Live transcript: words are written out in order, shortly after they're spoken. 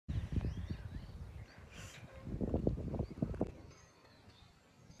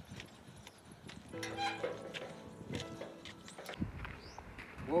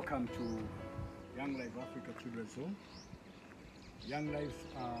Welcome to Young Life Africa Children's Home. Young Life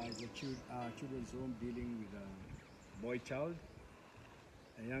is a children's home dealing with a boy child.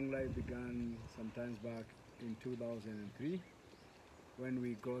 Young Life began sometimes back in 2003 when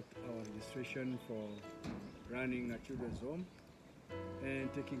we got our registration for running a children's home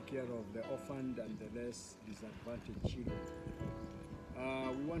and taking care of the orphaned and the less disadvantaged children.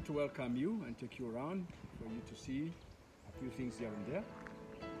 We want to welcome you and take you around for you to see a few things here and there.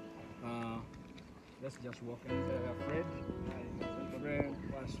 Let's just walk. And Fred,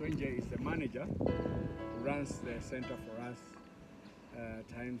 Stranger is the manager who runs the center for us.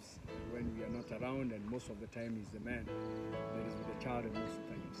 Times when we are not around, and most of the time he's the man that is with the child, and most of the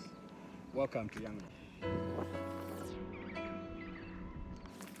times. Welcome to Young Life.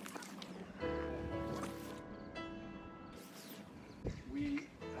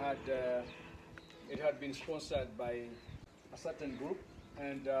 It had been sponsored by a certain group,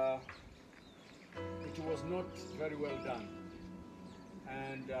 and it was not very well done.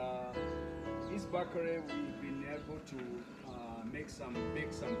 And this bakery, we've been able to bake some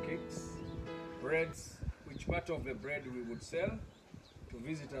cakes, breads, which part of the bread we would sell to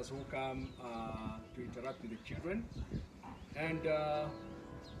visitors who come to interact with the children. And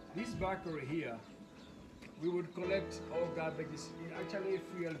this bakery here, we would collect all garbages, actually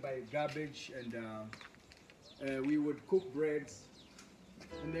fueled by garbage, and we would cook breads.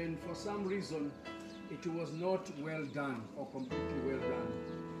 And then for some reason, it was not well done or completely well done,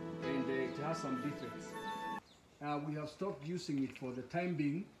 and it has some defects. We have stopped using it for the time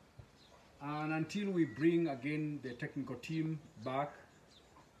being, and until we bring again the technical team back,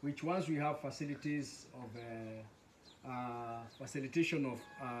 which once we have facilities of facilitation of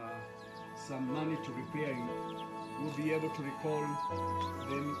some money to repairing, we'll be able to recall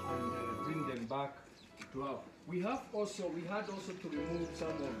them and bring them back to us. We had also to remove some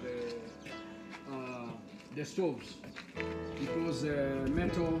of the stoves because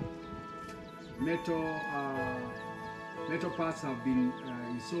metal parts have been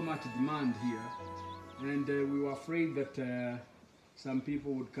in so much demand here, and we were afraid that some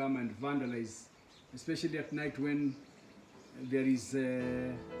people would come and vandalize, especially at night when there is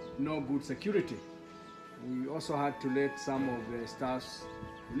no good security. We also had to let some of the staffs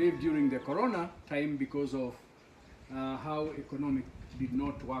leave during the corona time because of how economic did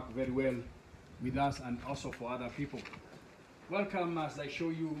not work very well with us and also for other people. Welcome as I show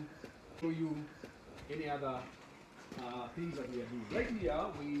you any other things that we are doing. Right here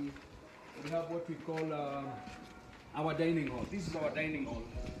we have what we call our dining hall. This is our dining hall,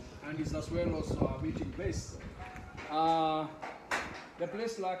 and it's as well as our meeting place. The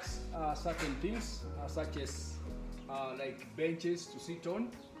place lacks certain things such as like benches to sit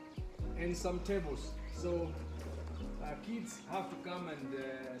on and some tables. So kids have to come and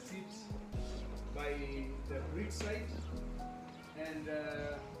sit by the brick side, and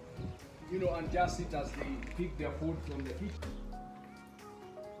and just sit as they pick their food from the kitchen.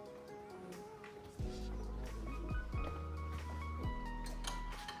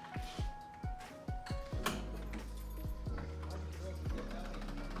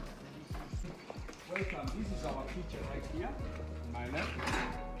 Welcome. This is our kitchen right here, on my left,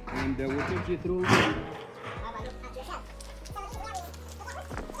 and we'll take you through.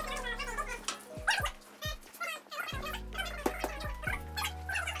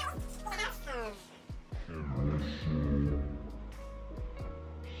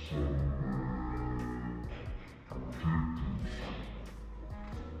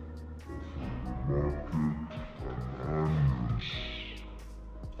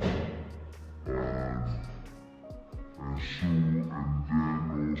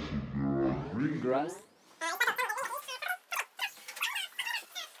 Green grass.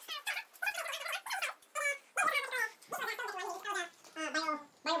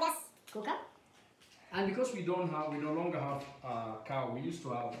 Biogas cooker. And because we no longer have a cow, we used to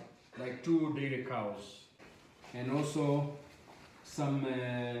have like 2 dairy cows, and also some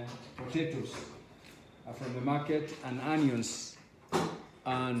potatoes from the market and onions,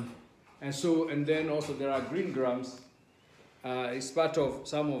 and then also there are green grams. It's part of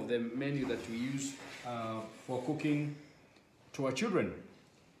some of the menu that we use for cooking to our children.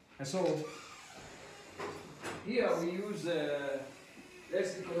 And so here we use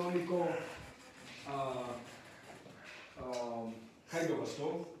less economical kind of a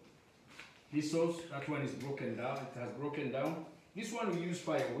stove. This sauce, that one is broken down. It has broken down. This one we use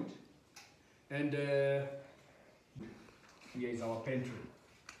firewood, and here is our pantry.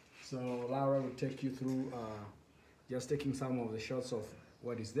 So Laura will take you through just taking some of the shots of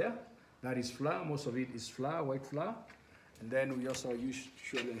what is there. That is flour. Most of it is flour, white flour. And then we also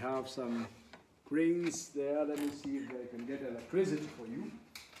usually have some grains there. Let me see if I can get electricity for you.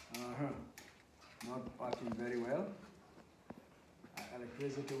 Not working very well.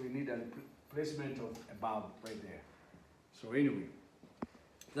 Electricity, we need a placement of a bulb right there. So anyway,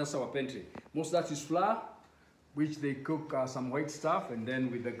 that's our pantry. Most of that is flour, which they cook some white stuff, and then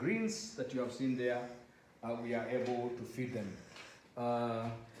with the greens that you have seen there, we are able to feed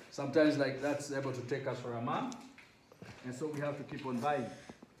them. Sometimes like that's able to take us for a month, and so we have to keep on buying.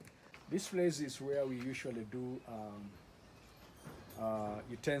 This place is where we usually do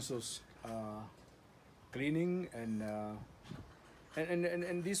utensils cleaning, and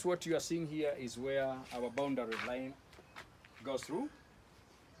this what you are seeing here is where our boundary line goes through.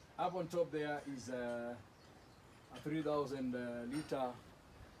 Up on top there is a 3,000 liter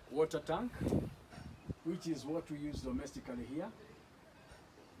water tank, which is what we use domestically here.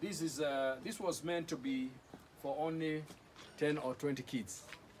 This was meant to be for only 10 or 20 kids,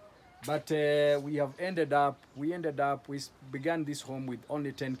 but we began this home with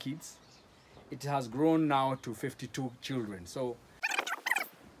only 10 kids. It has grown now to 52 children. So,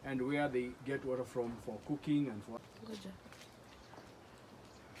 and where they get water from for cooking and for.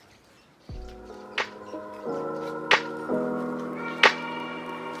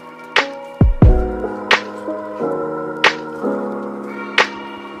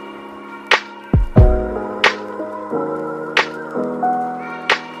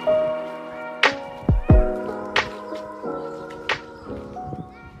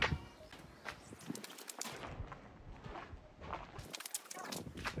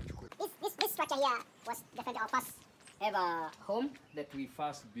 This structure here was definitely our first ever home That we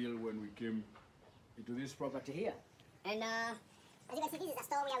first built when we came into this property here. and as you can see, this is a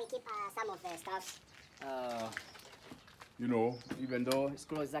store where we keep some of the stuff. You know, even though It's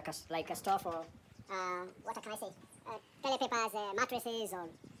closed like a store for what can I say, toilet papers, mattresses, or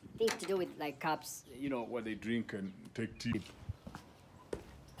things to do with like cups. you know what they drink and take tea.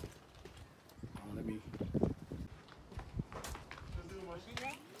 Let me.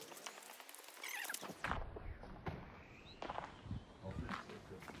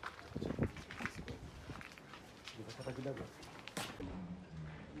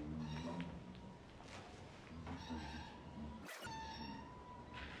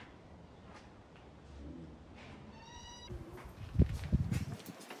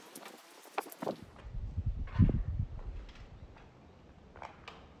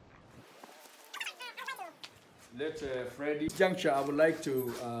 Let Freddie. Juncture, I would like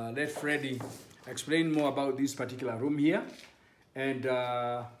to let Freddie explain more about this particular room here, and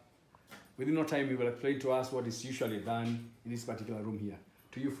within no time he will explain to us what is usually done in this particular room here.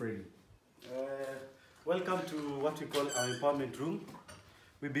 To you, Freddie. Welcome to what we call our empowerment room.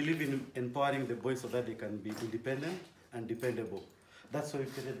 We believe in empowering the boys so that they can be independent and dependable. That's why we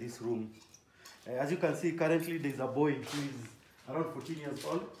created this room. As you can see, currently there's a boy who is around 14 years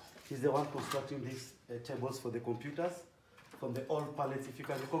old. He's the one constructing these tables for the computers from the old pallets. If you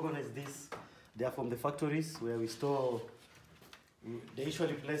can recognize this, they are from the factories where we store. They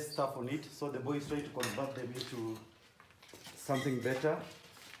usually place stuff on it, so the boy is trying to convert them into something better.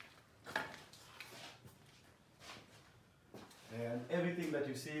 And everything that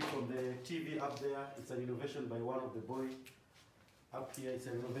you see from the TV up there, it's an innovation by one of the boys. Up here, it's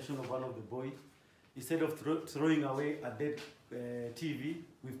an innovation of one of the boys. Instead of throwing away a dead TV,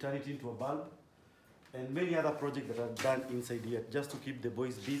 we've turned it into a bulb. And many other projects that are done inside here, just to keep the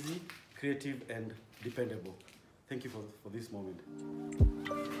boys busy, creative, and dependable. Thank you for this moment.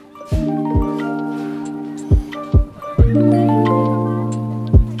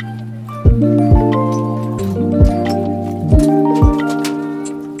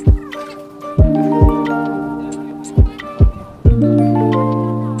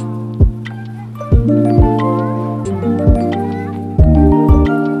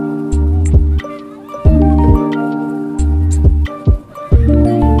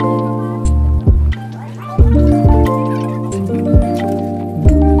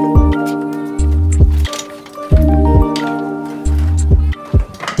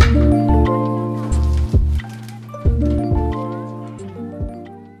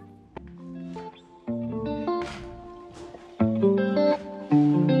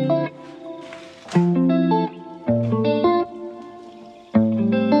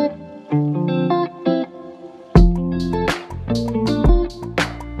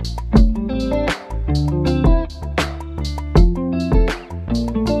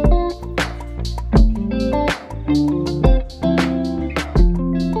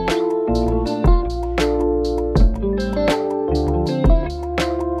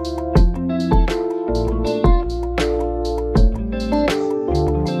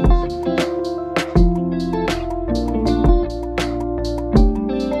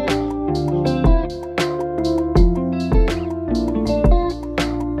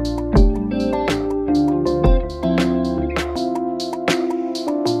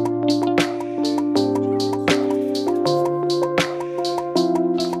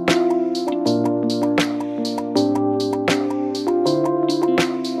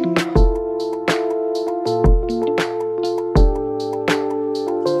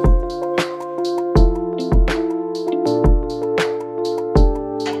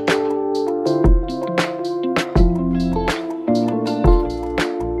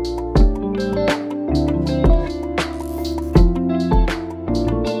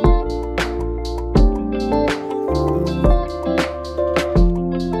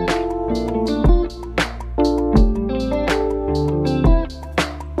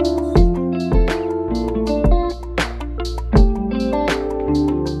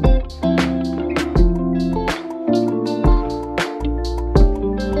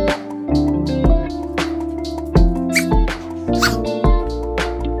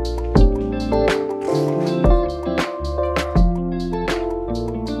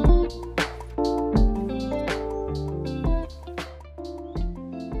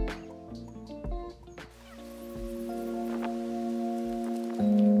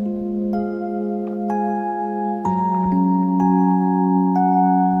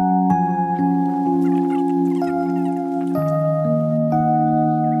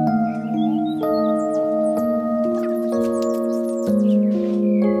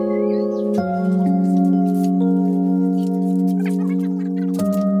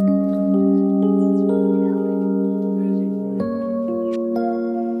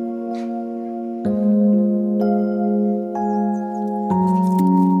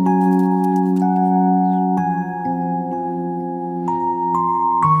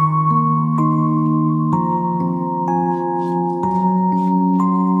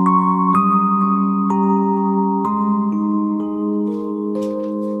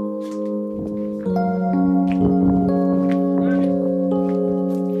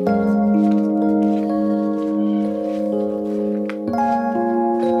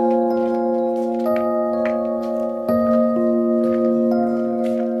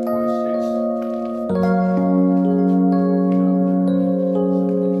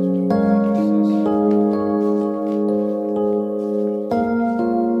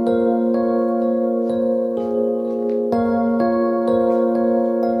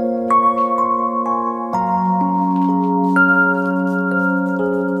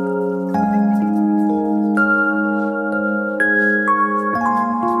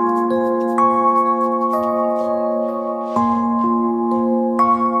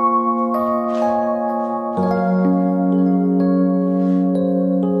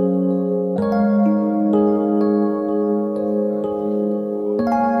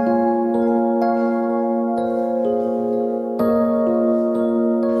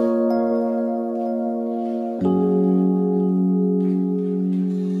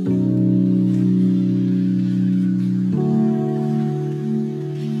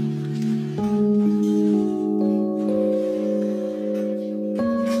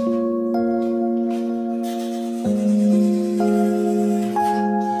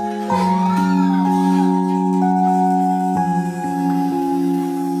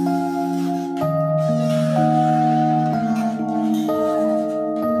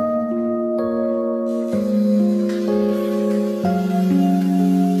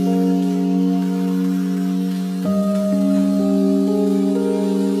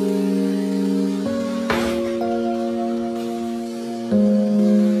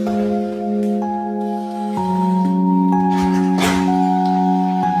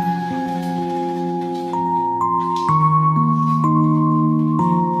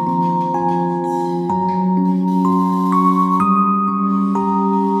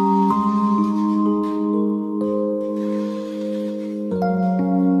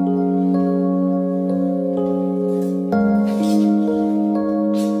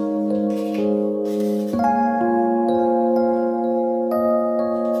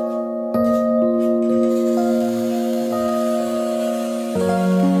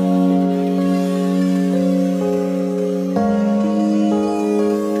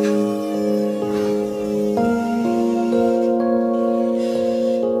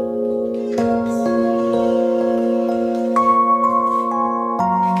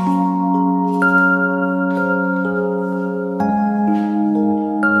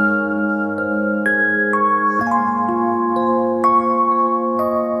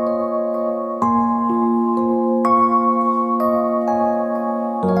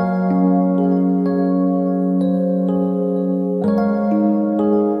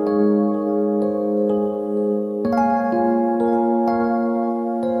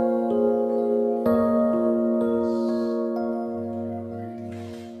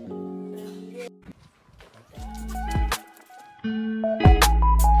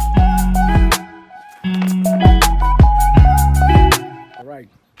 All right.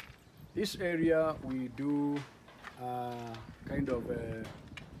 This area we do kind of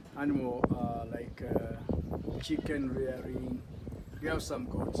animal like chicken rearing. We have some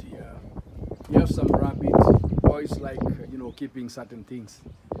goats here. We have some rabbits. Boys like keeping certain things.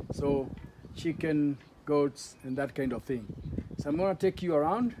 So chicken, goats, and that kind of thing. So I'm gonna take you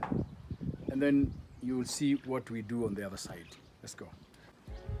around, and then you will see what we do on the other side. Let's go.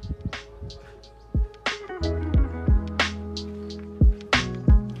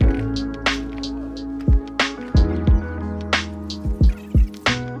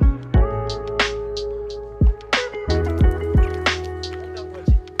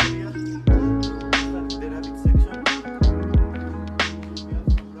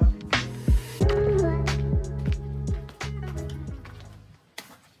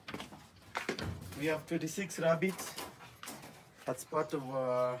 We have 26 rabbits. That's part of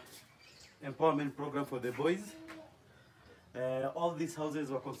our empowerment program for the boys. All these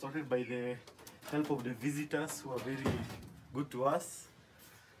houses were constructed by the help of the visitors who are very good to us.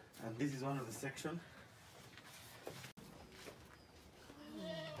 And this is one of the sections.